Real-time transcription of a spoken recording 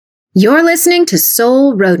You're listening to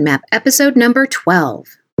Soul Roadmap, episode number 12.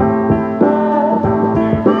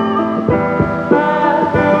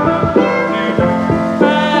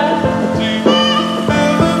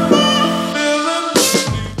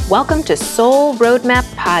 Welcome to Soul Roadmap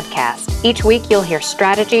Podcast. Each week you'll hear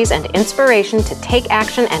strategies and inspiration to take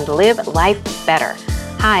action and live life better.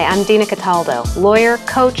 Hi, I'm Dina Cataldo, lawyer,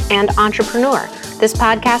 coach, and entrepreneur. This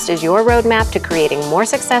podcast is your roadmap to creating more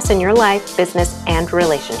success in your life, business, and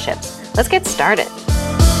relationships. Let's get started.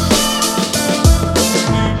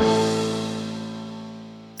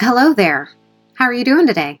 Hello there. How are you doing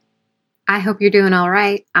today? I hope you're doing all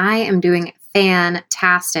right. I am doing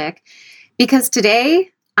fantastic because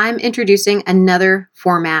today I'm introducing another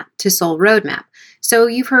format to Soul Roadmap. So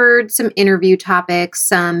you've heard some interview topics,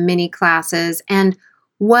 some mini classes, and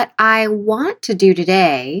what I want to do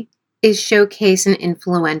today is showcase an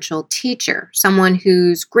influential teacher, someone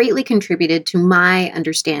who's greatly contributed to my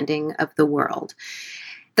understanding of the world.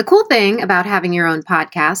 The cool thing about having your own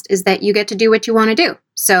podcast is that you get to do what you want to do.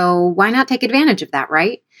 So why not take advantage of that,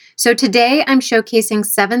 right? So today I'm showcasing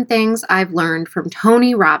 7 things I've learned from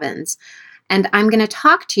Tony Robbins, and I'm going to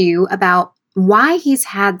talk to you about why he's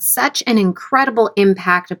had such an incredible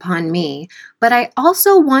impact upon me, but I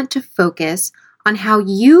also want to focus on how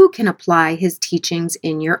you can apply his teachings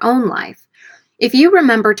in your own life. If you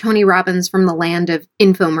remember Tony Robbins from the land of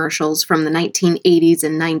infomercials from the 1980s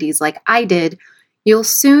and 90s like I did, you'll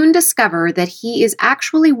soon discover that he is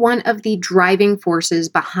actually one of the driving forces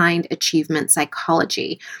behind achievement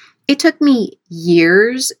psychology. It took me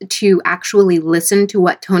years to actually listen to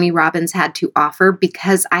what Tony Robbins had to offer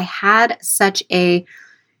because I had such a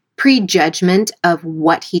prejudgment of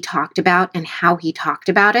what he talked about and how he talked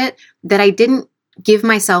about it that I didn't give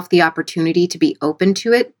myself the opportunity to be open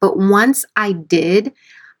to it. But once I did,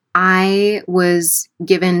 I was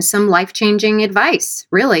given some life-changing advice,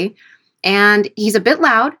 really. And he's a bit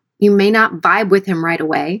loud. You may not vibe with him right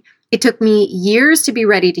away. It took me years to be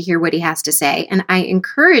ready to hear what he has to say, and I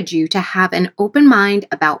encourage you to have an open mind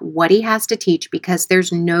about what he has to teach because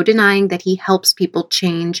there's no denying that he helps people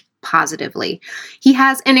change positively. He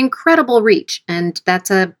has an incredible reach, and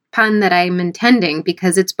that's a pun that I'm intending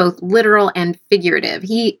because it's both literal and figurative.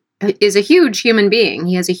 He is a huge human being.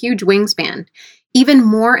 He has a huge wingspan. Even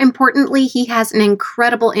more importantly, he has an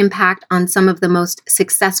incredible impact on some of the most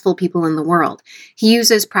successful people in the world. He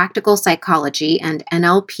uses practical psychology and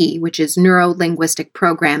NLP, which is neuro-linguistic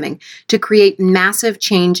programming, to create massive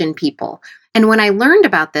change in people. And when I learned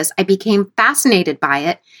about this, I became fascinated by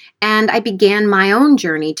it, and I began my own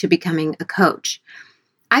journey to becoming a coach.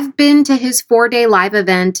 I've been to his 4-day live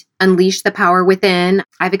event, Unleash the Power Within.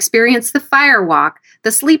 I've experienced the fire walk,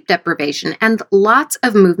 the sleep deprivation, and lots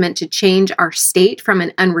of movement to change our state from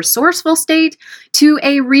an unresourceful state to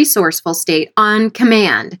a resourceful state on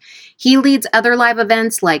command. He leads other live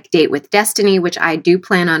events like Date with Destiny, which I do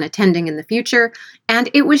plan on attending in the future, and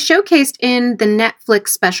it was showcased in the Netflix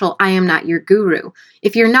special, I Am Not Your Guru.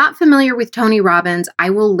 If you're not familiar with Tony Robbins, I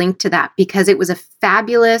will link to that because it was a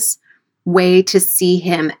fabulous way to see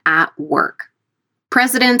him at work.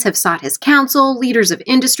 Presidents have sought his counsel, leaders of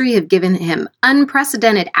industry have given him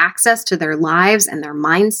unprecedented access to their lives and their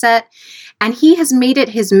mindset, and he has made it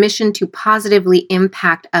his mission to positively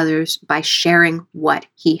impact others by sharing what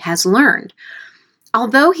he has learned.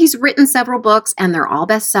 Although he's written several books and they're all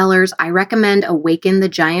bestsellers, I recommend Awaken the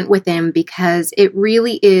Giant Within because it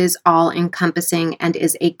really is all-encompassing and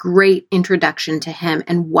is a great introduction to him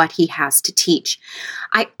and what he has to teach.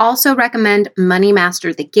 I also recommend Money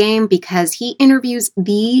Master the Game because he interviews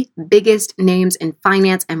the biggest names in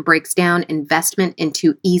finance and breaks down investment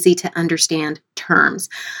into easy-to-understand terms.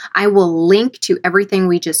 I will link to everything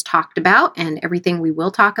we just talked about and everything we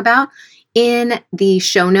will talk about in the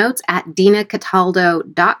show notes at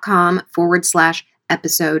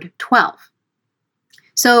dinacataldo.com/episode 12.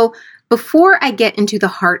 So before I get into the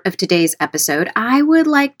heart of today's episode, I would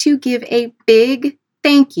like to give a big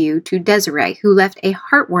thank you to Desiree, who left a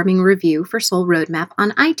heartwarming review for Soul Roadmap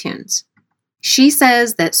on iTunes. She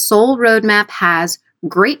says that Soul Roadmap has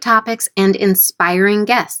great topics and inspiring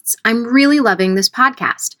guests. I'm really loving this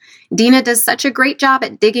podcast. Dina does such a great job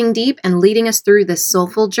at digging deep and leading us through this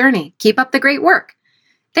soulful journey. Keep up the great work.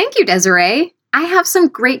 Thank you, Desiree. I have some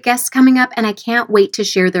great guests coming up and I can't wait to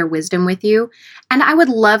share their wisdom with you. And I would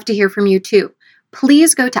love to hear from you too.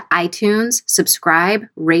 Please go to iTunes, subscribe,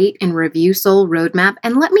 rate, and review Soul Roadmap,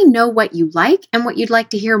 and let me know what you like and what you'd like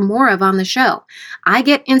to hear more of on the show. I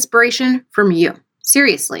get inspiration from you.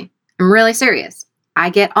 Seriously, I'm really serious. I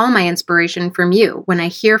get all my inspiration from you. When I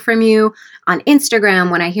hear from you on Instagram,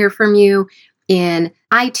 when I hear from you in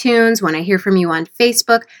iTunes, when I hear from you on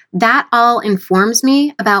Facebook, that all informs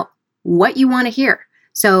me about what you want to hear.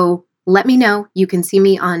 So let me know. You can see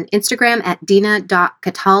me on Instagram at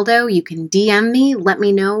dina.cataldo. You can DM me. Let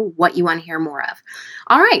me know what you want to hear more of.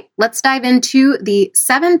 All right, let's dive into the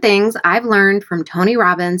 7 things I've learned from Tony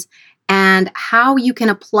Robbins and how you can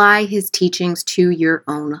apply his teachings to your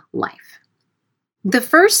own life. The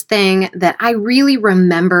first thing that I really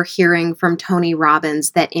remember hearing from Tony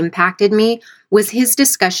Robbins that impacted me was his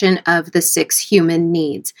discussion of the 6 human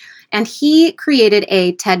needs. And he created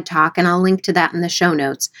a TED Talk, and I'll link to that in the show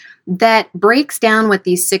notes, that breaks down what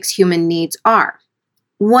these 6 human needs are.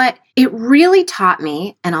 What it really taught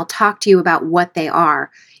me, and I'll talk to you about what they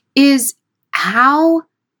are, is how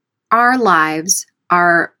our lives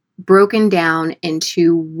are broken down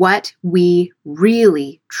into what we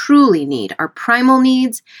really, truly need, our primal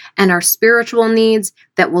needs and our spiritual needs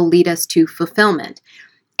that will lead us to fulfillment.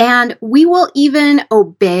 And we will even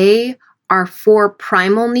obey our 4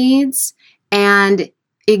 primal needs and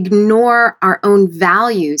ignore our own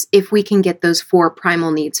values if we can get those 4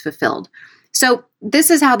 primal needs fulfilled. So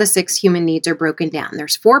this is how the 6 human needs are broken down.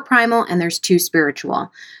 There's 4 primal and there's 2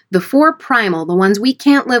 spiritual. The 4 primal, the ones we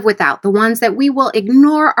can't live without, the ones that we will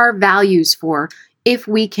ignore our values for if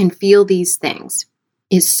we can feel these things,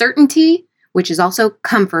 is certainty, which is also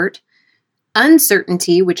comfort,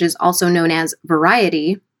 uncertainty, which is also known as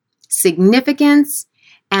variety, significance,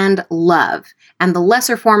 and love. And the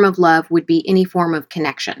lesser form of love would be any form of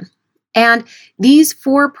connection. And these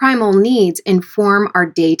 4 primal needs inform our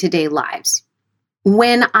day-to-day lives.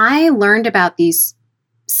 When I learned about these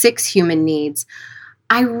 6 human needs,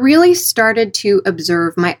 I really started to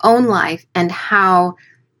observe my own life and how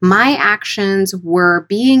my actions were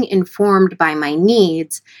being informed by my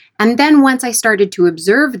needs. And then once I started to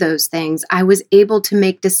observe those things, I was able to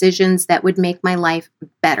make decisions that would make my life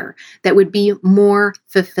better, that would be more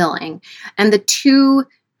fulfilling. And the 2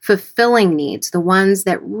 fulfilling needs, the ones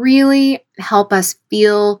that really help us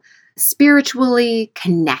feel spiritually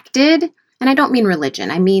connected, and I don't mean religion,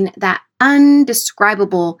 I mean that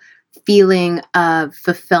undescribable feeling of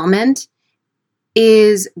fulfillment,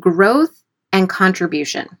 is growth and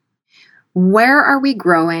contribution. Where are we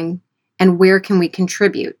growing and where can we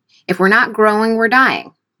contribute? If we're not growing, we're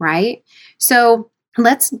dying, right? So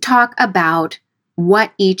let's talk about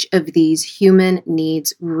what each of these human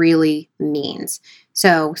needs really means.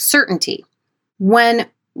 So certainty. When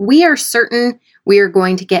we are certain we are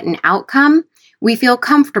going to get an outcome, we feel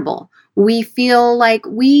comfortable. We feel like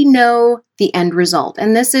we know the end result.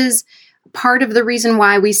 And this is part of the reason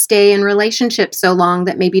why we stay in relationships so long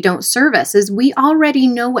that maybe don't serve us, is we already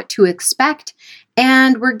know what to expect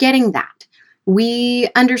and we're getting that. We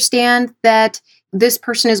understand that this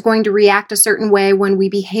person is going to react a certain way when we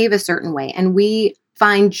behave a certain way, and we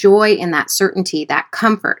find joy in that certainty, that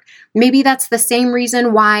comfort. Maybe that's the same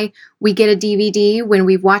reason why we get a DVD when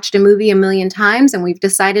we've watched a movie a million times and we've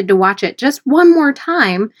decided to watch it just one more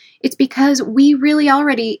time. It's because we really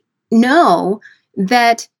already know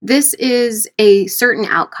that this is a certain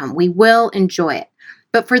outcome. We will enjoy it.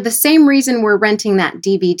 But for the same reason we're renting that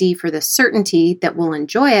DVD for the certainty that we'll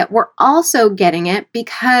enjoy it, we're also getting it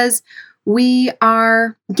because we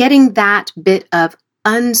are getting that bit of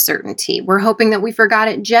uncertainty. We're hoping that we forgot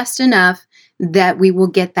it just enough that we will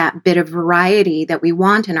get that bit of variety that we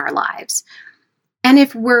want in our lives. And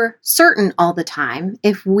if we're certain all the time,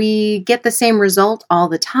 if we get the same result all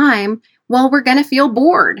the time, well, we're going to feel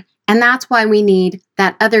bored. And that's why we need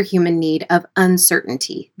that other human need of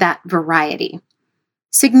uncertainty, that variety.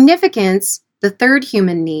 Significance, the 3rd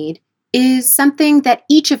human need, is something that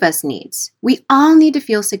each of us needs. We all need to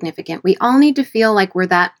feel significant. We all need to feel like we're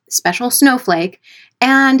that special snowflake.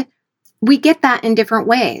 And we get that in different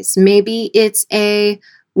ways. Maybe it's a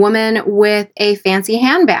woman with a fancy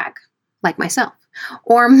handbag, like myself.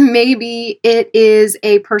 Or maybe it is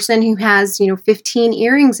a person who has, 15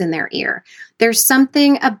 earrings in their ear. There's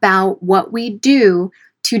something about what we do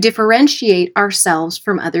to differentiate ourselves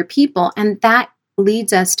from other people. And that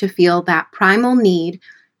leads us to feel that primal need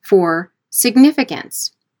for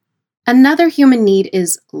significance. Another human need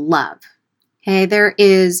is love. Okay, there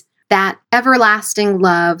is that everlasting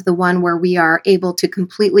love, the one where we are able to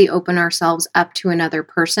completely open ourselves up to another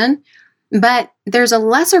person. But there's a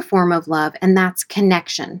lesser form of love, and that's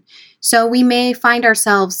connection. So we may find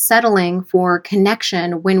ourselves settling for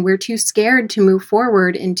connection when we're too scared to move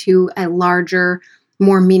forward into a larger,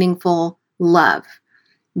 more meaningful love.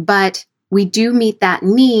 But we do meet that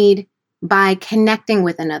need by connecting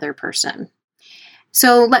with another person.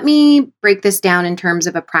 So let me break this down in terms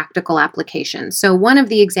of a practical application. So one of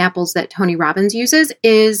the examples that Tony Robbins uses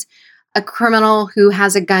is a criminal who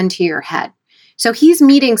has a gun to your head. So he's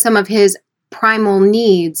meeting some of his primal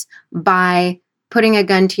needs by putting a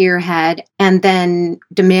gun to your head and then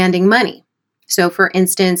demanding money. So for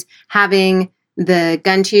instance, having the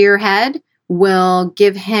gun to your head will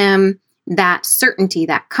give him that certainty,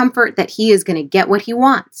 that comfort that he is going to get what he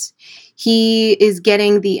wants. He is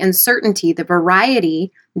getting the uncertainty, the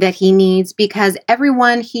variety that he needs because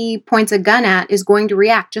everyone he points a gun at is going to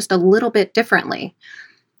react just a little bit differently.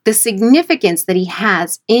 The significance that he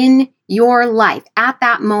has in your life at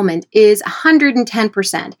that moment is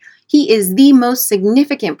 110%. He is the most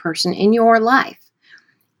significant person in your life.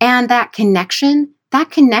 And that connection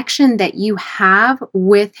that you have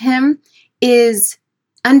with him is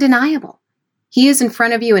undeniable. He is in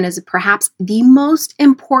front of you and is perhaps the most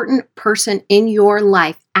important person in your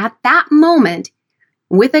life. At that moment,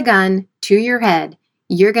 with a gun to your head,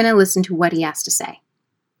 you're going to listen to what he has to say.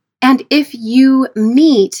 And if you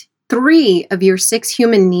meet 3 of your 6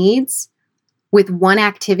 human needs with one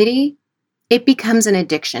activity, it becomes an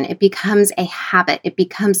addiction. It becomes a habit. It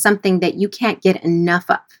becomes something that you can't get enough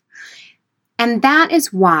of. And that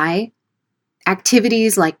is why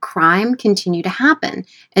activities like crime continue to happen.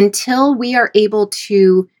 Until we are able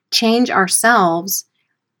to change ourselves,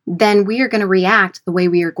 then we are going to react the way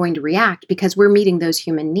we are going to react because we're meeting those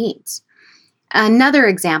human needs. Another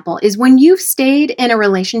example is when you've stayed in a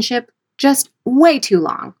relationship just way too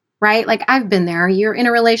long, right? Like I've been there. You're in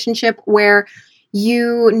a relationship where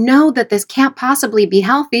you know that this can't possibly be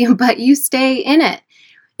healthy, but you stay in it.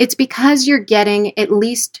 It's because you're getting at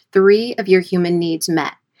least 3 of your human needs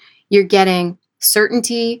met. You're getting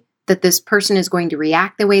certainty that this person is going to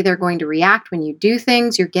react the way they're going to react when you do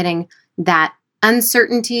things. You're getting that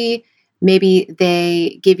uncertainty. Maybe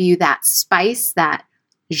they give you that spice, that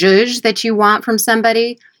zhuzh that you want from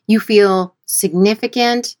somebody. You feel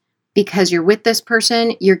significant because you're with this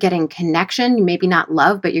person. You're getting connection. You maybe not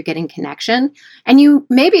love, but you're getting connection. And you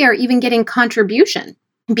maybe are even getting contribution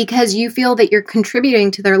because you feel that you're contributing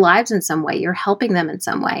to their lives in some way. You're helping them in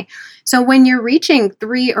some way. So when you're reaching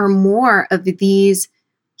 3 or more of these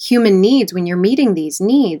human needs, when you're meeting these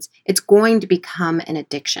needs, it's going to become an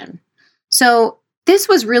addiction. So this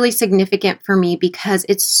was really significant for me because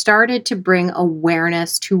it started to bring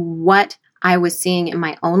awareness to what I was seeing in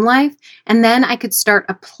my own life, and then I could start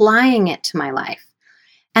applying it to my life.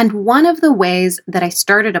 And one of the ways that I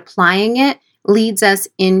started applying it leads us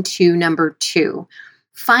into number 2.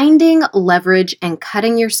 Finding leverage and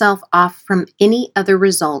cutting yourself off from any other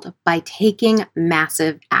result by taking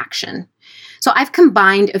massive action. So I've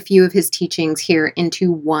combined a few of his teachings here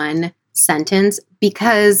into one sentence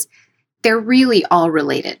because they're really all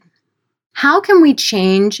related. How can we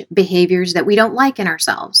change behaviors that we don't like in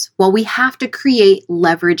ourselves? Well, we have to create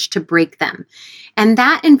leverage to break them. And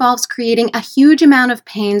that involves creating a huge amount of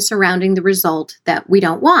pain surrounding the result that we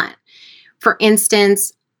don't want. For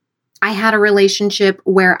instance, I had a relationship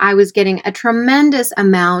where I was getting a tremendous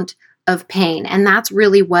amount of pain, and that's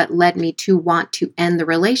really what led me to want to end the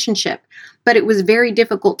relationship. But it was very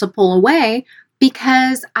difficult to pull away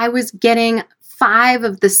because I was getting 5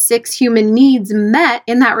 of the 6 human needs met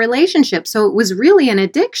in that relationship. So it was really an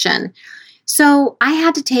addiction. So I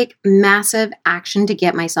had to take massive action to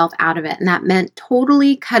get myself out of it, and that meant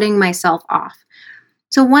totally cutting myself off.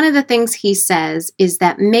 So one of the things he says is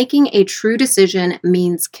that making a true decision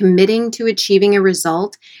means committing to achieving a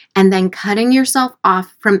result and then cutting yourself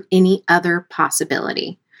off from any other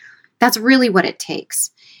possibility. That's really what it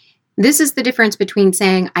takes. This is the difference between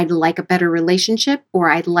saying, I'd like a better relationship or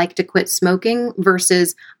I'd like to quit smoking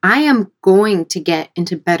versus I am going to get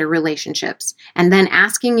into better relationships. And then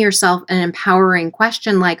asking yourself an empowering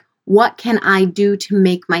question like, what can I do to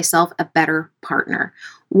make myself a better partner?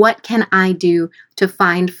 What can I do to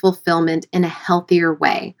find fulfillment in a healthier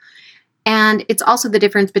way? And it's also the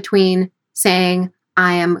difference between saying,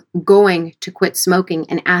 I am going to quit smoking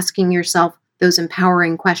and asking yourself those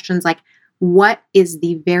empowering questions like, what is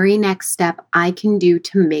the very next step I can do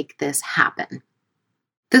to make this happen?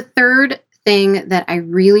 The third thing that I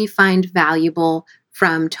really find valuable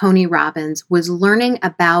from Tony Robbins was learning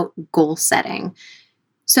about goal setting.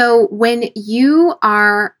 So when you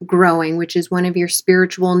are growing, which is one of your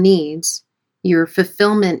spiritual needs, your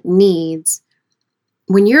fulfillment needs,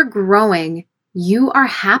 when you're growing, you are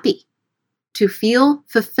happy. To feel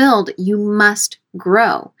fulfilled, you must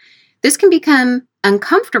grow. This can become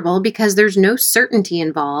uncomfortable because there's no certainty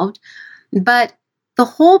involved, but the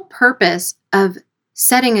whole purpose of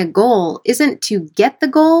setting a goal isn't to get the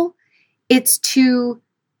goal, it's to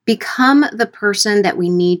become the person that we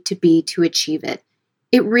need to be to achieve it.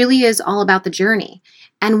 It really is all about the journey.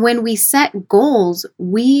 And when we set goals,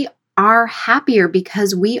 we are happier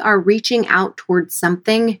because we are reaching out towards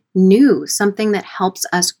something new, something that helps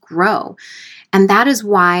us grow. And that is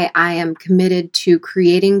why I am committed to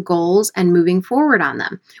creating goals and moving forward on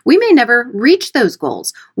them. We may never reach those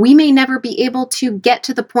goals. We may never be able to get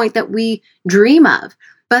to the point that we dream of.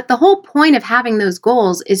 But the whole point of having those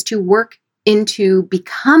goals is to work into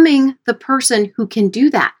becoming the person who can do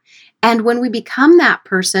that. And when we become that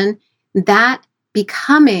person, that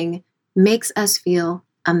becoming makes us feel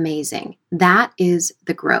amazing. That is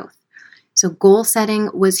the growth. So goal setting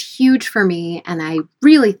was huge for me, and I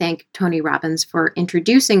really thank Tony Robbins for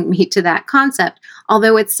introducing me to that concept,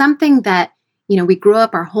 although it's something that, we grow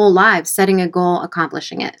up our whole lives setting a goal,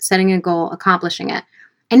 accomplishing it, setting a goal, accomplishing it.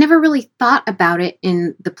 I never really thought about it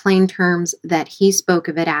in the plain terms that he spoke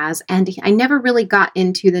of it as, and I never really got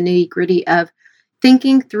into the nitty-gritty of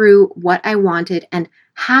thinking through what I wanted and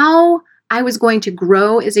how I was going to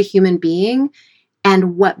grow as a human being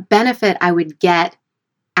and what benefit I would get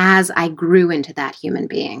as I grew into that human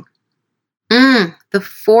being. The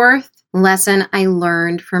fourth lesson I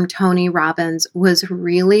learned from Tony Robbins was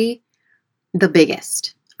really the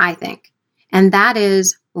biggest, I think. And that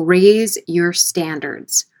is raise your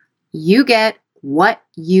standards. You get what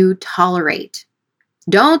you tolerate.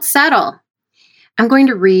 Don't settle. I'm going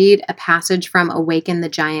to read a passage from Awaken the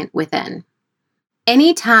Giant Within.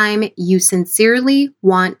 Anytime you sincerely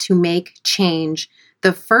want to make change,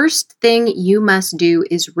 the first thing you must do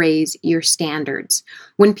is raise your standards.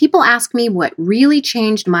 When people ask me what really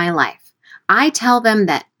changed my life, I tell them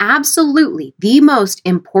that absolutely the most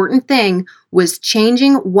important thing was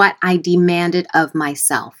changing what I demanded of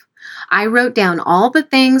myself. I wrote down all the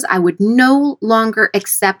things I would no longer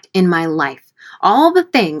accept in my life, all the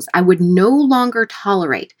things I would no longer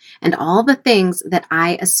tolerate, and all the things that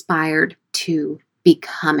I aspired to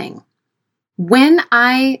becoming. When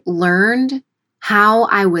I learned how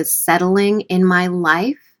I was settling in my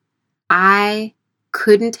life, I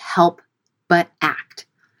couldn't help but act.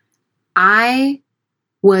 I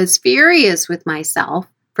was furious with myself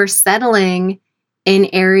for settling in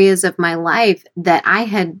areas of my life that I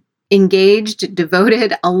had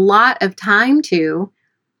devoted a lot of time to,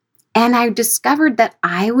 and I discovered that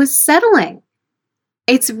I was settling.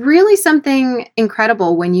 It's really something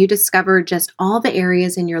incredible when you discover just all the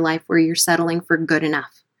areas in your life where you're settling for good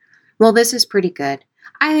enough. Well, this is pretty good.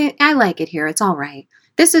 I like it here. It's all right.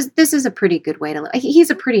 This is a pretty good way to live. He's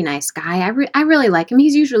a pretty nice guy. I really like him.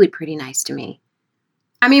 He's usually pretty nice to me.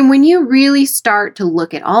 I mean, when you really start to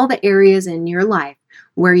look at all the areas in your life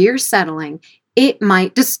where you're settling, it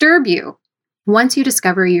might disturb you. Once you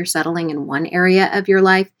discover you're settling in one area of your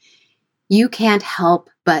life, you can't help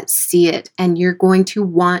but see it, and you're going to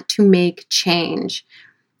want to make change.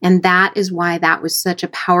 And that is why that was such a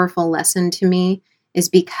powerful lesson to me, is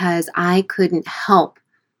because I couldn't help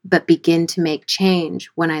but begin to make change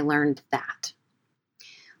when I learned that.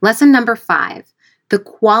 Lesson number 5, the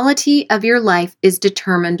quality of your life is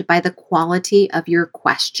determined by the quality of your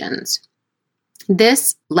questions.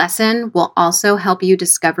 This lesson will also help you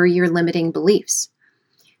discover your limiting beliefs.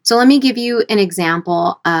 So let me give you an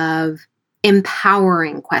example of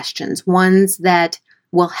empowering questions, ones that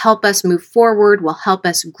will help us move forward, will help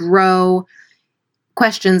us grow.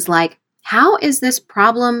 Questions like, how is this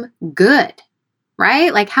problem good?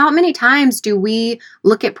 Right? Like, how many times do we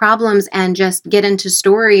look at problems and just get into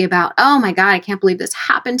story about, oh my God, I can't believe this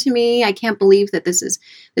happened to me. I can't believe that this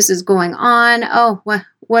is going on. Oh,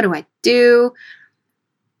 what do I do?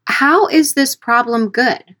 How is this problem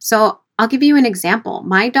good? So I'll give you an example.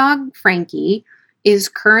 My dog, Frankie, is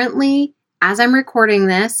currently, as I'm recording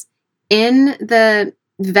this, in the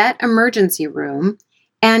vet emergency room,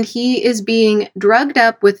 and he is being drugged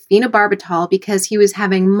up with phenobarbital because he was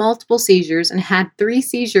having multiple seizures and had 3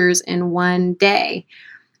 seizures in one day.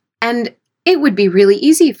 And it would be really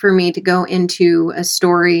easy for me to go into a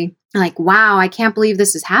story like, wow, I can't believe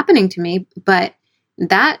this is happening to me. But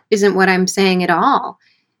that isn't what I'm saying at all.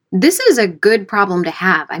 This is a good problem to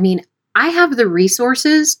have. I mean, I have the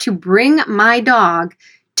resources to bring my dog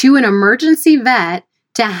to an emergency vet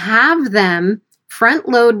to have them front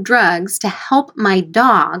load drugs to help my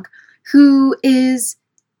dog, who is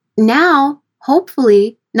now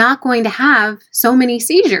hopefully not going to have so many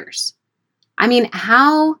seizures. I mean,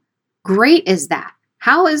 how great is that?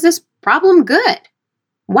 How is this problem good?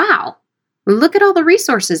 Wow. Look at all the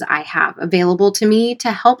resources I have available to me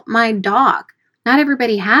to help my dog. Not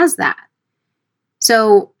everybody has that.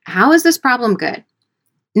 So how is this problem good?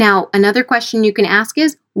 Now, another question you can ask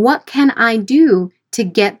is, what can I do to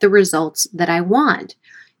get the results that I want?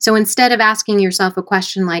 So instead of asking yourself a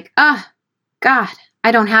question like, God,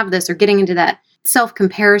 I don't have this, or getting into that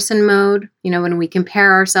self-comparison mode, when we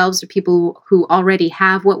compare ourselves to people who already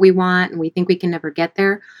have what we want and we think we can never get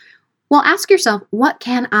there. Well, ask yourself, what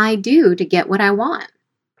can I do to get what I want?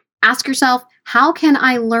 Ask yourself, how can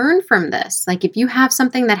I learn from this? Like if you have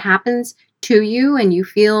something that happens to you and you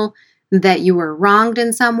feel that you were wronged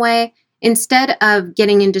in some way, instead of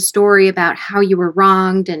getting into story about how you were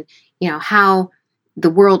wronged and, how the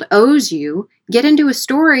world owes you, get into a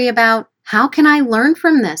story about how can I learn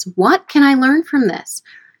from this? What can I learn from this?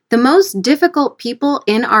 The most difficult people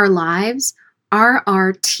in our lives are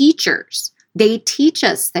our teachers. They teach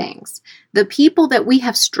us things. The people that we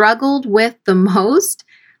have struggled with the most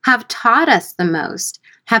have taught us the most,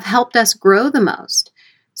 have helped us grow the most.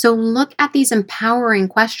 So look at these empowering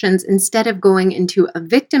questions instead of going into a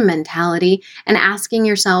victim mentality and asking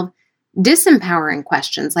yourself disempowering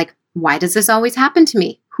questions like, why does this always happen to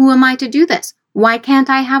me? Who am I to do this? Why can't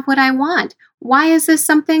I have what I want? Why is this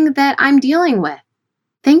something that I'm dealing with?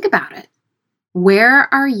 Think about it.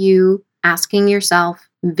 Where are you asking yourself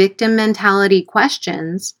victim mentality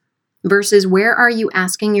questions versus where are you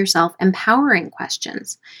asking yourself empowering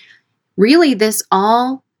questions? Really, this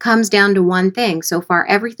all comes down to one thing. So far,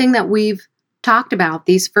 everything that we've talked about,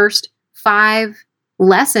 these first 5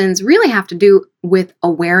 lessons really have to do with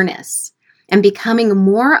awareness and becoming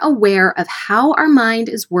more aware of how our mind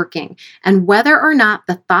is working and whether or not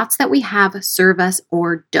the thoughts that we have serve us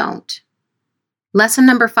or don't. Lesson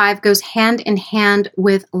number 5 goes hand in hand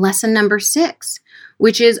with lesson number 6,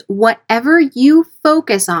 which is whatever you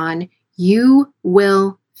focus on, you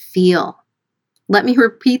will feel. Let me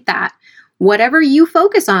repeat that. Whatever you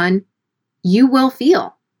focus on, you will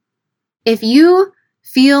feel. If you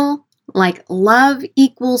feel like love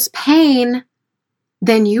equals pain,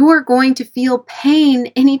 then you are going to feel pain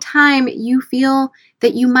anytime you feel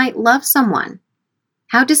that you might love someone.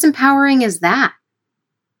 How disempowering is that?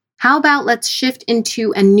 How about let's shift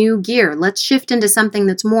into a new gear? Let's shift into something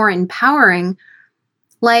that's more empowering.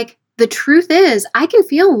 Like the truth is, I can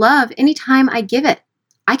feel love anytime I give it.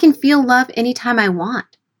 I can feel love anytime I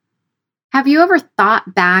want. Have you ever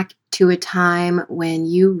thought back to a time when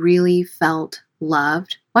you really felt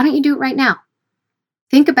loved? Why don't you do it right now?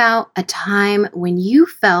 Think about a time when you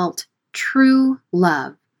felt true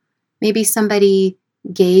love. Maybe somebody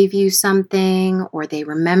gave you something or they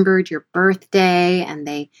remembered your birthday and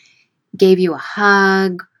they gave you a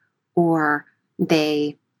hug or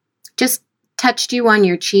they just touched you on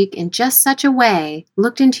your cheek in just such a way,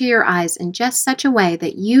 looked into your eyes in just such a way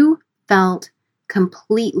that you felt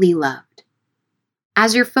completely loved.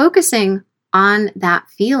 As you're focusing on that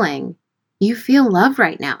feeling, you feel love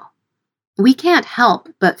right now. We can't help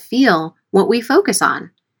but feel what we focus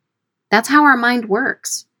on. That's how our mind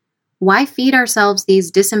works. Why feed ourselves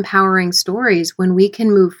these disempowering stories when we can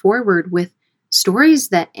move forward with stories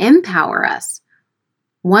that empower us,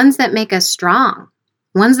 ones that make us strong,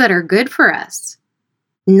 ones that are good for us?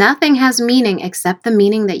 Nothing has meaning except the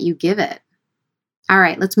meaning that you give it. All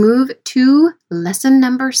right, let's move to lesson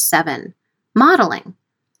number 7, modeling.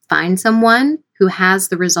 Find someone who has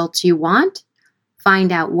the results you want,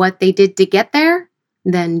 find out what they did to get there,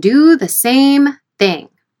 then do the same thing.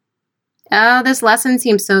 Oh, this lesson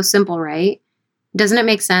seems so simple, right? Doesn't it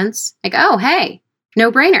make sense? Like, oh, hey,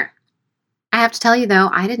 no brainer. I have to tell you though,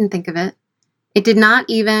 I didn't think of it. It did not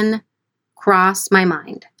even cross my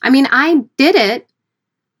mind. I mean, I did it,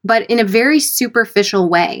 but in a very superficial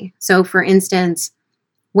way. So for instance,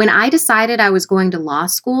 when I decided I was going to law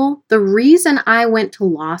school, the reason I went to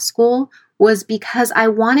law school was because I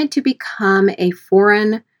wanted to become a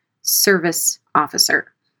foreign service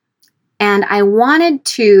officer. And I wanted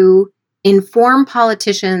to inform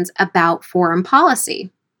politicians about foreign policy.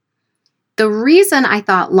 The reason I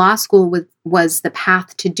thought law school was the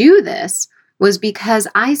path to do this was because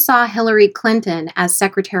I saw Hillary Clinton as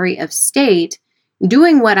Secretary of State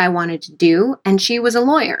doing what I wanted to do, and she was a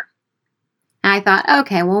lawyer. And I thought,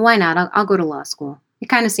 okay, well, why not? I'll go to law school. It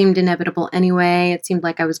kind of seemed inevitable anyway. It seemed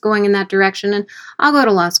like I was going in that direction, and I'll go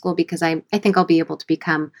to law school because I think I'll be able to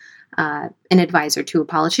become an advisor to a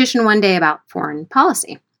politician one day about foreign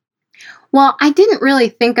policy. Well, I didn't really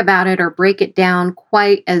think about it or break it down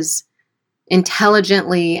quite as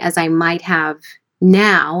intelligently as I might have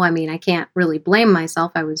now. I mean, I can't really blame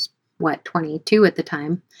myself. I was, 22 at the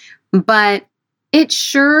time. But it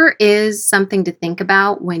sure is something to think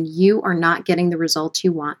about when you are not getting the results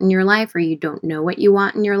you want in your life, or you don't know what you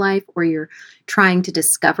want in your life, or you're trying to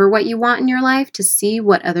discover what you want in your life to see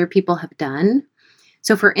what other people have done.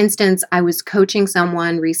 So for instance, I was coaching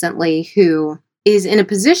someone recently who is in a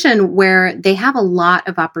position where they have a lot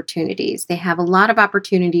of opportunities. They have a lot of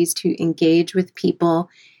opportunities to engage with people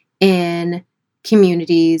in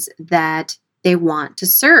communities that they want to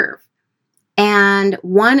serve. And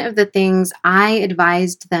one of the things I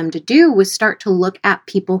advised them to do was start to look at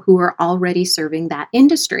people who are already serving that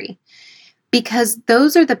industry, because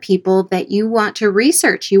those are the people that you want to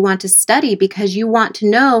research, you want to study, because you want to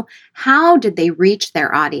know, how did they reach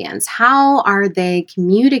their audience? How are they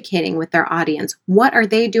communicating with their audience? What are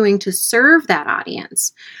they doing to serve that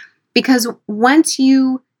audience? Because once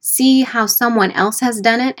you see how someone else has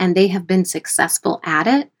done it and they have been successful at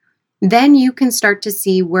it, then you can start to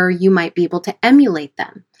see where you might be able to emulate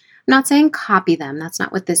them. I'm not saying copy them, that's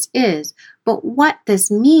not what this is. But what this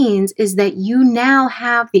means is that you now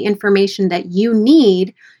have the information that you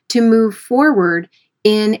need to move forward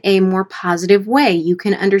in a more positive way. You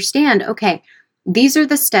can understand, okay, these are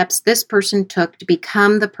the steps this person took to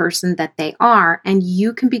become the person that they are, and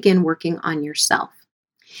you can begin working on yourself.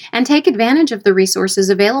 And take advantage of the resources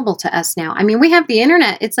available to us now. I mean, we have the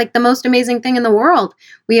internet. It's like the most amazing thing in the world.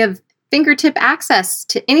 We have fingertip access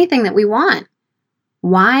to anything that we want.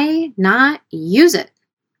 Why not use it?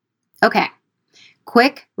 Okay,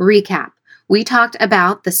 quick recap. We talked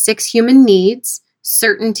about the 6 human needs: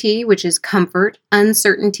 certainty, which is comfort;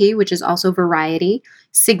 uncertainty, which is also variety;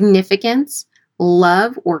 significance;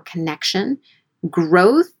 love or connection;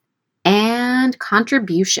 growth; and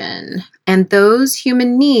contribution. And those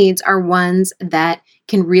human needs are ones that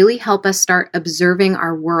can really help us start observing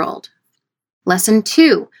our world. Lesson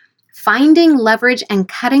 2, finding leverage and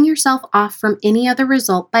cutting yourself off from any other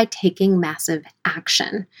result by taking massive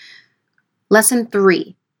action. Lesson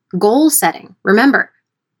 3, goal setting. Remember,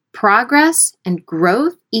 progress and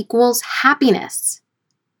growth equals happiness.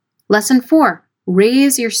 Lesson 4,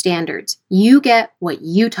 raise your standards. You get what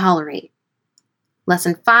you tolerate.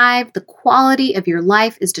 Lesson 5, the quality of your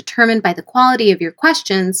life is determined by the quality of your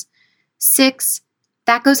questions. 6,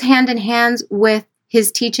 that goes hand in hand with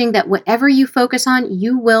his teaching that whatever you focus on,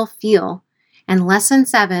 you will feel. And lesson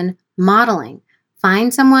 7, modeling.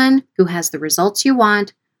 Find someone who has the results you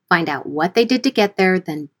want, find out what they did to get there,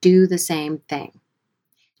 then do the same thing.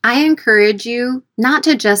 I encourage you not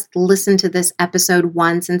to just listen to this episode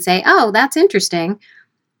once and say, oh, that's interesting.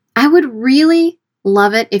 I would really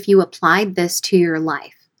love it if you applied this to your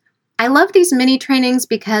life. I love these mini trainings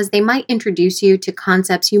because they might introduce you to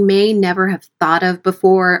concepts you may never have thought of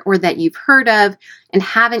before, or that you've heard of and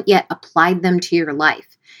haven't yet applied them to your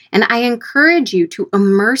life. And I encourage you to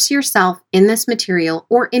immerse yourself in this material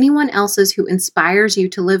or anyone else's who inspires you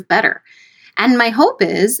to live better. And my hope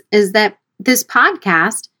is that this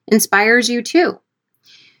podcast inspires you too.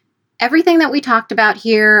 Everything that we talked about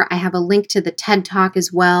here, I have a link to the TED Talk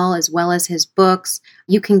as well as his books.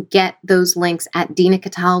 You can get those links at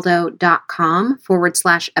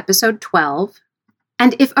dinacataldo.com/episode 12.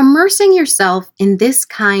 And if immersing yourself in this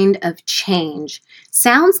kind of change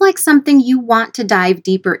sounds like something you want to dive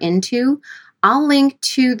deeper into, I'll link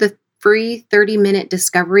to the free 30-minute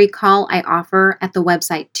discovery call I offer at the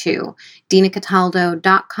website too,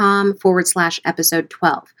 dinacataldo.com/episode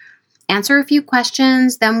 12. Answer a few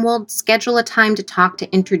questions, then we'll schedule a time to talk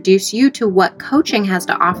to introduce you to what coaching has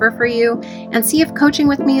to offer for you and see if coaching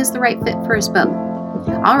with me is the right fit for us both.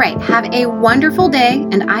 All right, have a wonderful day,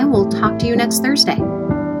 and I will talk to you next Thursday.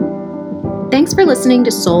 Thanks for listening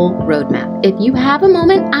to Soul Roadmap. If you have a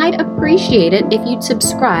moment, I'd appreciate it if you'd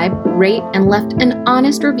subscribe, rate, and left an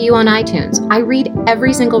honest review on iTunes. I read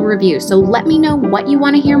every single review, so let me know what you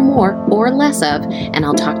want to hear more or less of, and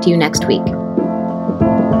I'll talk to you next week.